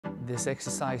This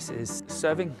exercise is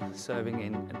serving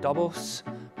in doubles,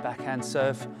 backhand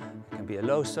serve. It can be a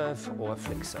low serve or a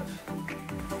flick serve.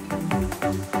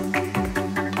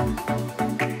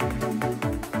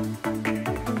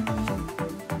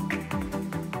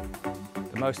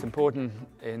 The most important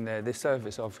in this serve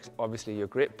is obviously your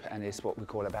grip, and it's what we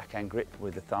call a backhand grip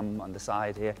with the thumb on the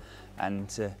side here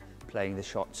and playing the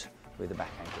shot with the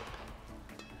backhand grip.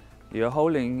 You're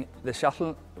holding the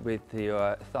shuttle with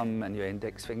your thumb and your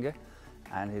index finger,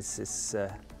 and it's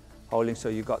holding so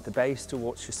you've got the base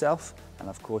towards yourself, and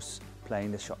of course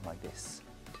playing the shot like this.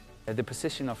 The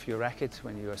position of your racket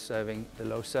when you are serving the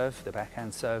low serve, the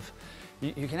backhand serve,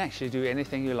 you can actually do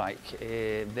anything you like.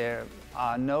 There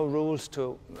are no rules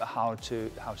to how to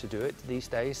do it these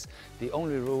days. The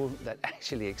only rule that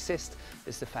actually exists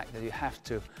is the fact that you have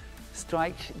to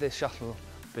strike the shuttle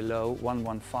below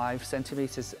 115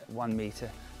 centimeters, 1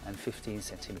 meter and 15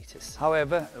 centimeters.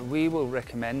 However, we will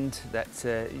recommend that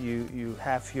you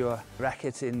have your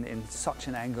racket in such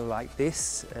an angle like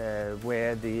this,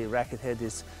 where the racket head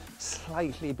is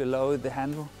slightly below the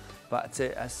handle. But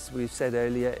as we've said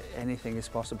earlier, anything is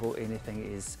possible, anything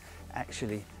is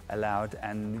actually allowed,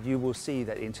 and you will see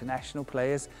that international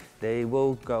players, they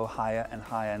will go higher and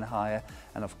higher and higher,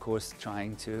 and of course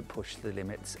trying to push the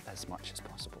limits as much as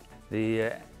possible.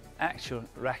 The actual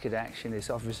racket action is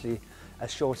obviously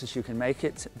as short as you can make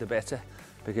it, the better,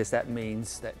 because that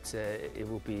means that it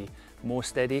will be more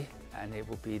steady and it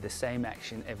will be the same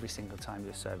action every single time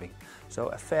you're serving. So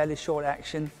a fairly short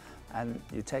action, and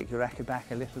you take your racket back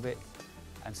a little bit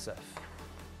and serve.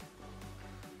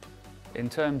 In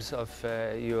terms of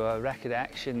your racket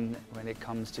action, when it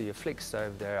comes to your flick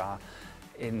serve, there are,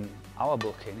 in our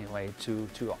book anyway, two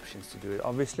options to do it.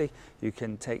 Obviously, you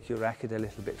can take your racket a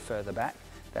little bit further back.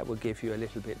 That will give you a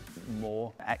little bit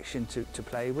more action to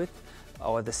play with.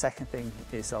 Or the second thing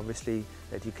is obviously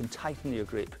that you can tighten your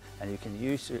grip and you can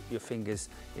use your fingers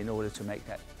in order to make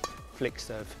that flick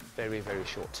serve very, very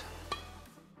short.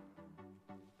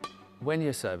 When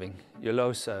you're serving your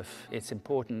low serve, it's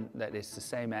important that it's the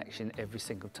same action every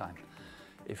single time.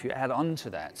 If you add on to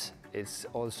that, it's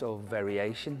also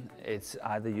variation. It's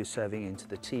either you're serving into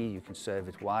the tee, you can serve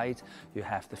it wide, you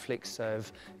have the flick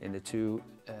serve in the two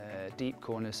deep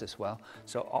corners as well.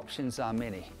 So options are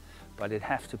many, but it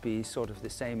have to be sort of the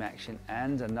same action.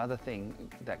 And another thing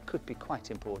that could be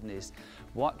quite important is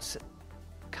what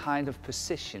kind of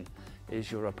position is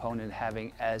your opponent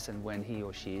having as and when he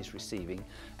or she is receiving,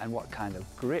 and what kind of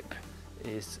grip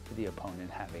is the opponent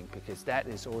having, because that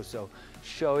is also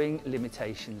showing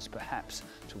limitations perhaps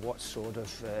to what sort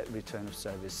of return of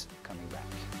service coming back.